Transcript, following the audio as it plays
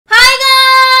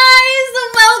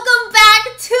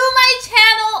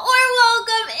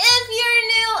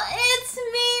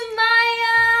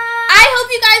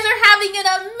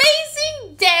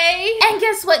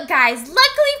guys,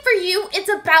 luckily for you, it's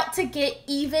about to get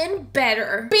even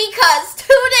better. Because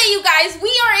today, you guys,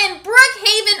 we are in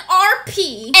Brookhaven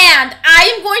RP. And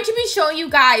I am going to be showing you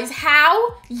guys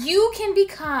how you can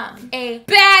become a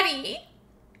baddie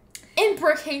in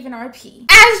Brookhaven RP.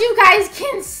 As you guys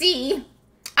can see,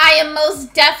 I am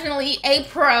most definitely a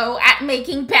pro at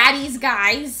making baddies,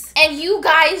 guys. And you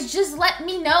guys just let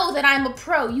me know that I'm a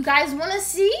pro. You guys want to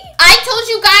see? I told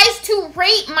you guys to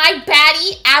rate my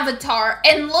baddie avatar.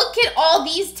 And look at all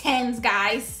these 10s,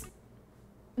 guys.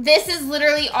 This is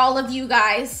literally all of you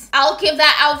guys. I'll give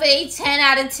that outfit a 10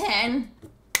 out of 10.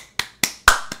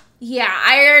 Yeah,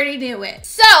 I already knew it.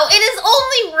 So, it is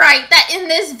only right that in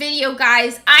this video,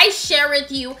 guys, I share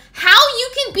with you how you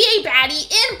can be a baddie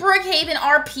in Brookhaven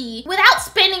RP without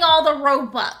spending all the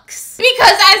Robux.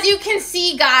 Because as you can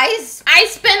see, guys, I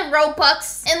spend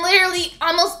Robux in literally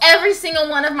almost every single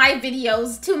one of my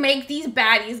videos to make these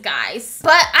baddies, guys.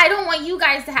 But I don't want you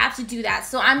guys to have to do that.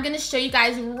 So I'm going to show you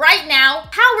guys right now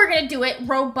how we're going to do it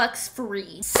Robux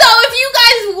free. So if you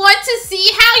guys want to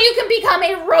see how you can become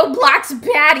a Roblox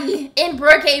baddie in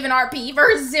Brookhaven RP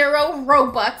for 0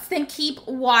 Robux, then keep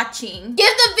watching.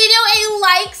 Give the video a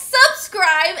like,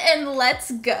 subscribe, and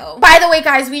let's go. By the way,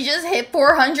 guys, we just hit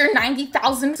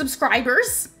 490,000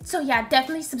 subscribers. So yeah,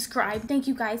 definitely subscribe. Thank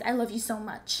you guys. I love you so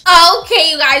much.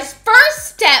 Okay, you guys, first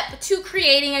step to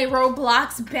creating a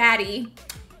Roblox baddie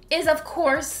is, of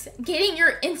course, getting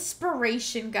your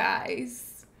inspiration,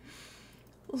 guys.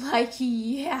 Like,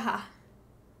 yeah.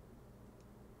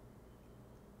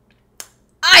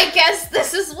 I guess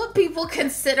this is what people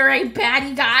consider a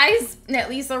baddie, guys. At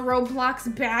least a Roblox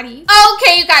baddie.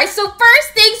 Okay, you guys, so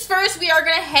first things first, we are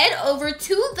gonna head over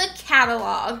to the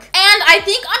catalog. And I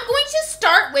think I'm going to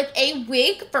start with a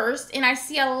wig first, and I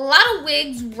see a lot of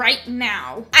wigs right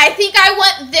now. I think I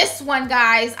want this one,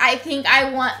 guys. I think I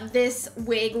want this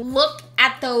wig. Look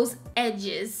at those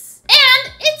edges.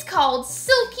 And it's called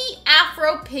Silky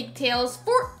Afro Pigtails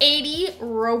for 80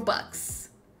 Robux.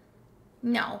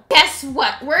 No. Guess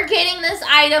what? We're getting this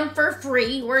item for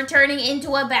free. We're turning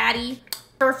into a baddie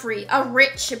for free. A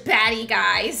rich baddie,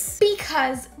 guys.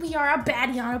 Because we are a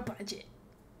baddie on a budget.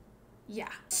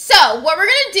 Yeah. So, what we're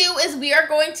going to do is we are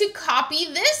going to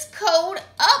copy this code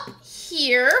up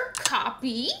here.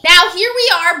 Copy. Now, here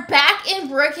we are back in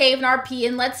Brookhaven RP.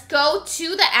 And let's go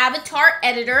to the avatar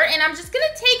editor. And I'm just going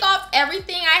to take off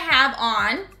everything I have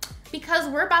on, because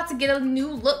we're about to get a new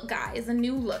look, guys, a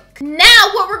new look.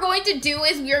 Now, what we're going to do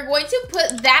is we are going to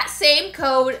put that same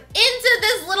code into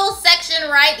this little section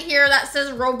right here that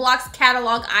says Roblox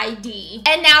Catalog ID.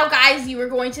 And now, guys, you are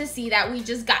going to see that we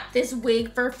just got this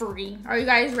wig for free. Are you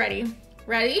guys ready?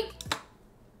 Ready?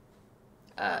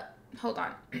 Hold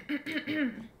on.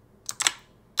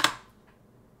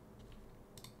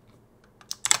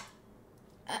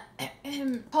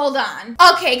 Hold on.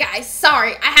 Okay, guys,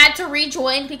 sorry. I had to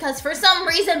rejoin because for some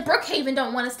reason Brookhaven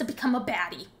don't want us to become a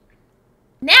baddie.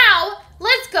 Now,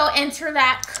 let's go enter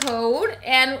that code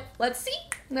and let's see.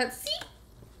 Let's see.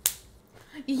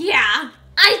 Yeah,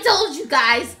 I told you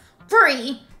guys,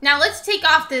 free. Now let's take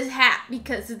off this hat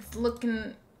because it's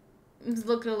looking a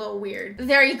little weird.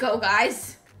 There you go,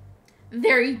 guys.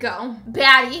 There you go.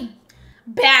 Baddie.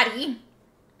 Baddie.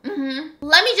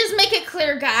 Let me just make it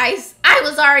clear, guys. I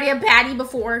was already a baddie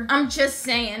before. I'm just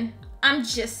saying. I'm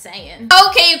just saying.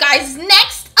 Okay, you guys.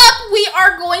 Next up, we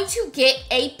are going to get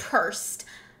a purse.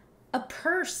 A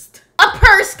purse. A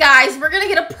purse, guys. We're gonna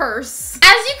get a purse. As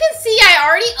you can see, I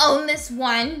already own this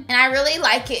one. And I really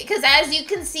like it. Because as you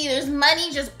can see, there's money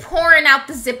just pouring out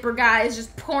the zipper, guys.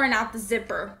 Just pouring out the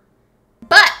zipper.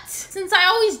 But since I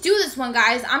always do this one,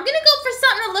 guys, I'm gonna go for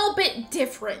something a little bit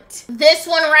different. This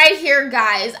one right here,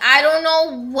 guys. I don't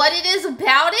know what it is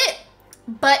about it,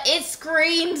 but it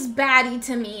screams baddie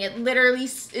to me. It literally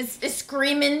is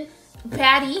screaming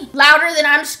baddie louder than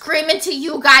I'm screaming to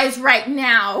you guys right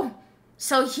now.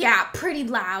 So yeah, pretty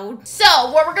loud.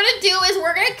 So what we're gonna do is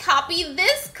we're gonna copy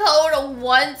this code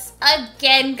once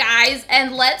again, guys,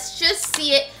 and let's just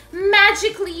see it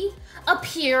magically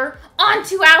appear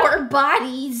onto our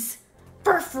bodies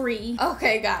for free.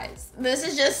 Okay, guys, this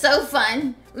is just so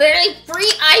fun. Literally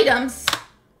free items.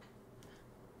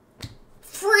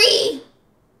 Free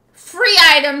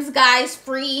items, guys,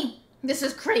 free. This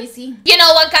is crazy. You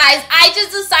know what, guys? I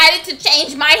just decided to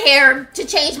change my hair, to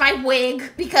change my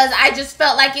wig, because I just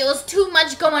felt like it was too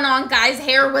much going on, guys.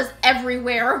 Hair was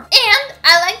everywhere. And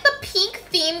I like the pink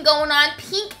theme going on,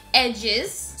 pink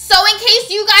edges. So in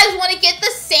case you guys want to get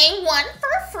the same one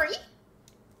for free,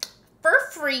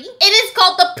 it is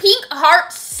called the Pink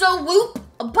Heart Swoop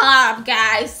Bob,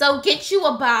 guys. So get you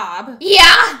a bob.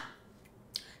 Yeah,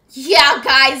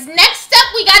 guys. Next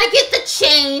up, we got to get the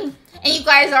chain. And you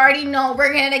guys already know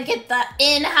we're gonna get the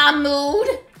In-Ha-Mood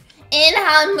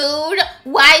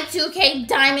Y2K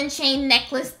diamond chain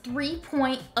necklace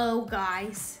 3.0,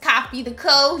 guys. Copy the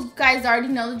code. You guys already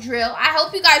know the drill. I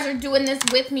hope you guys are doing this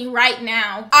with me right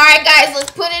now. All right, guys, let's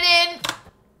put it in.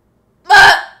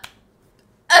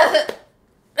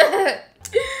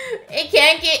 It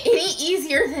can't get any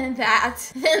easier than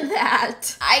that.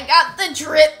 I got the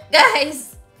drip, guys.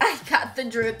 I got the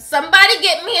drip. Somebody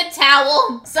get me a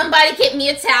towel. Somebody get me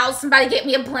a towel. Somebody get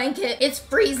me a blanket. It's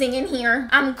freezing in here.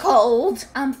 I'm cold.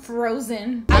 I'm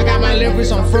frozen. I got my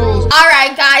livers on froze. All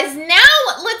right, guys.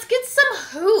 Now let's get some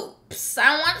hoops.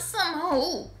 I want some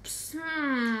hoops.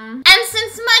 And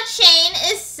since my chain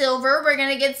is silver, we're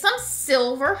gonna get some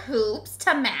silver hoops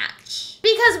to match.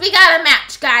 Because we gotta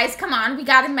match, guys. Come on, we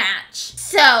gotta match.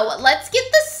 So let's get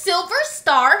the silver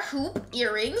star hoop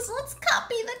earrings. Let's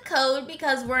copy the code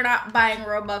because we're not buying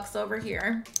Robux over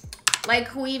here. Like,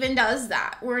 who even does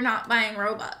that? We're not buying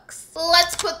Robux.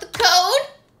 Let's put the code.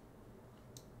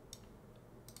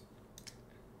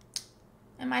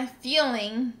 Am I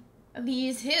feeling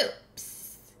these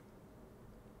hoops?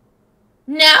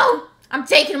 No, I'm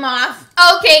taking them off.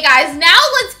 Okay, guys, now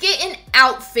let's get an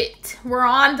outfit. We're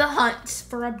on the hunt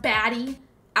for a baddie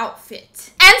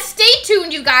outfit. And stay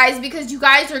tuned, you guys, because you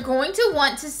guys are going to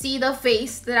want to see the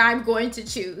face that I'm going to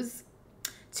choose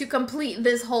to complete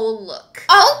this whole look.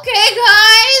 Okay,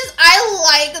 guys,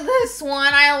 I like this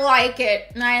one. I like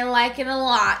it, and I like it a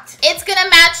lot. It's gonna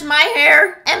match my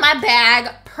hair and my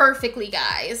bag perfectly,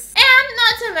 guys. And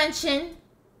not to mention,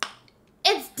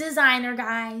 it's designer,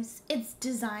 guys. It's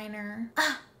designer.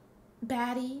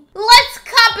 Baddie. Let's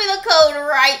copy the code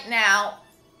right now.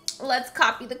 Let's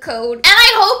copy the code. And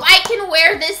I hope I can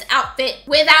wear this outfit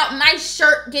without my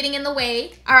shirt getting in the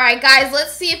way. All right, guys,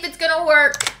 let's see if it's gonna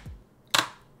work.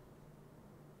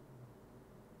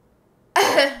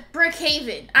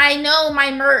 Brookhaven, I know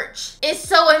my merch is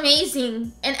so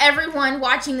amazing and everyone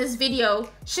watching this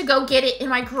video should go get it in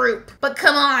my group. But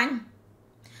come on,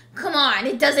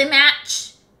 it doesn't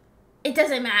match. It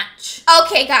doesn't match.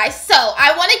 Okay, guys, so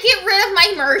I want to get rid of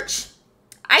my merch.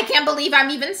 I can't believe I'm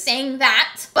even saying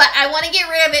that, but I want to get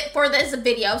rid of it for this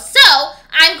video. So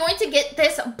I'm going to get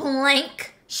this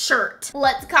blank shirt.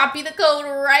 Let's copy the code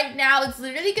right now. It's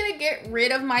literally gonna get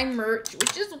rid of my merch,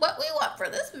 which is what we want for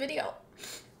this video.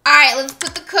 All right, let's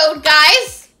put the code,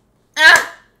 guys.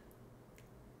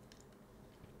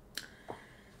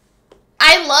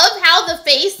 I love how the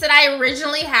face that I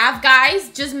originally have, guys,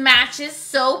 just matches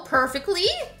so perfectly.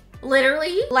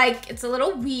 Literally, like, it's a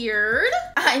little weird.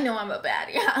 I know I'm a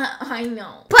baddie. I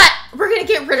know. But we're gonna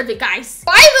get rid of it, guys.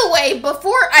 By the way,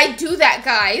 before I do that,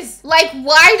 guys, like,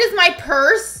 why does my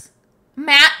purse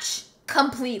match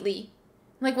completely?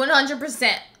 Like,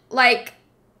 100%. Like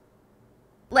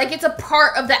it's a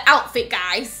part of the outfit,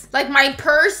 guys. Like, my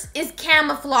purse is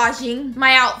camouflaging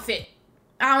my outfit.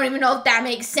 I don't even know if that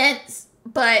makes sense,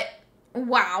 but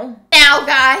wow. Now,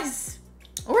 guys,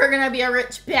 we're gonna be a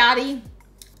rich baddie.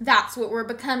 That's what we're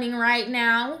becoming right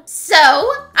now. So,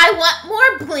 I want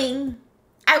more bling.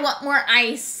 I want more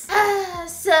ice.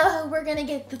 So, we're gonna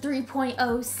get the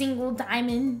 3.0 single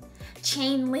diamond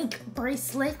chain link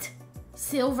bracelet.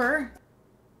 Silver.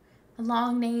 A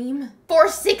long name.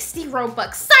 460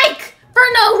 Robux. Psych! For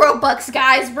no Robux,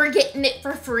 guys. We're getting it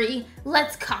for free.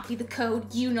 Let's copy the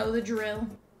code. You know the drill.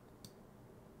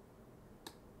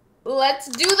 Let's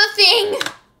do the thing.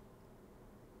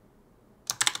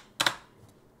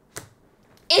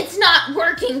 It's not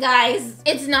working, guys.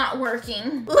 It's not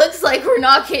working. Looks like we're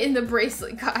not getting the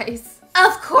bracelet, guys.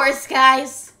 Of course,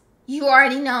 guys. You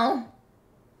already know.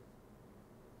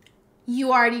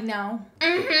 You already know.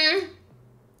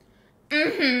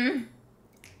 A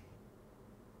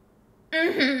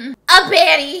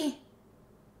baddie.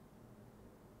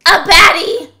 A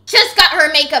baddie. Just got her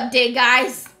makeup did,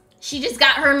 guys. She just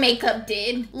got her makeup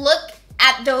did. Look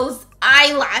at those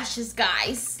eyelashes,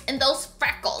 guys. And those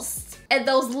freckles. And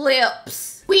those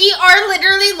lips. We are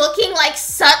literally looking like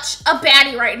such a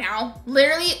baddie right now.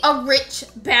 Literally a rich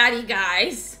baddie,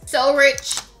 guys. So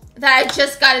rich that I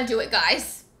just gotta do it,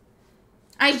 guys.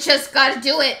 I just gotta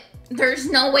do it. There's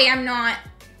no way I'm not.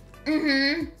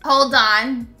 Hold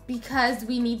on, because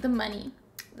we need the money.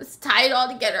 Let's tie it all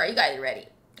together. Are you guys ready?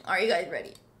 Are you guys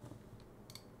ready?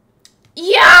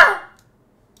 Yeah!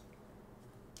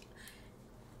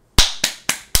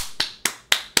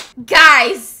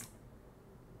 Guys,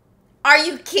 are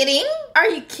you kidding? Are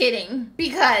you kidding?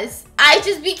 Because I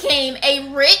just became a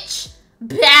rich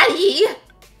baddie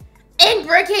in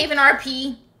Brookhaven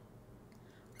RP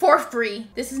for free.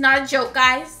 This is not a joke,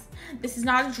 guys. This is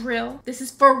not a drill. This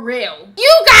is for real.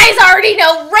 You guys already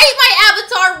know. Rate my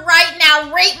avatar right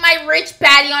now. Rate my rich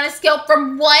baddie on a scale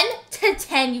from 1 to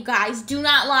 10, you guys. Do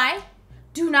not lie.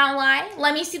 Do not lie.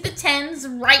 Let me see the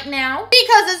 10s right now.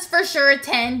 Because it's for sure a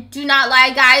 10. Do not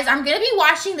lie, guys. I'm going to be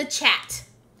watching the chat.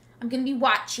 I'm going to be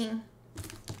watching.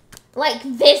 Like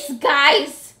this,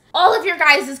 guys. All of your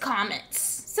guys' comments.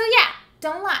 So yeah,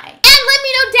 don't lie. And let me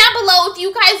know down below if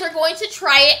you guys are going to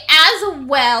try it as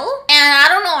well. And I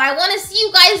don't know, I want to see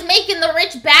you guys making the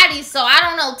rich baddies. So I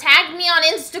don't know, tag me on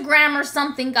Instagram or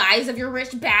something, guys, of your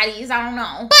rich baddies. I don't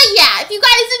know. But yeah, if you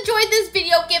guys enjoyed this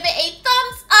video, give it a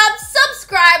thumbs up,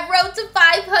 subscribe, road to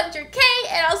 500K,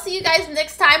 and I'll see you guys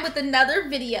next time with another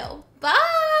video.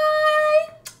 Bye!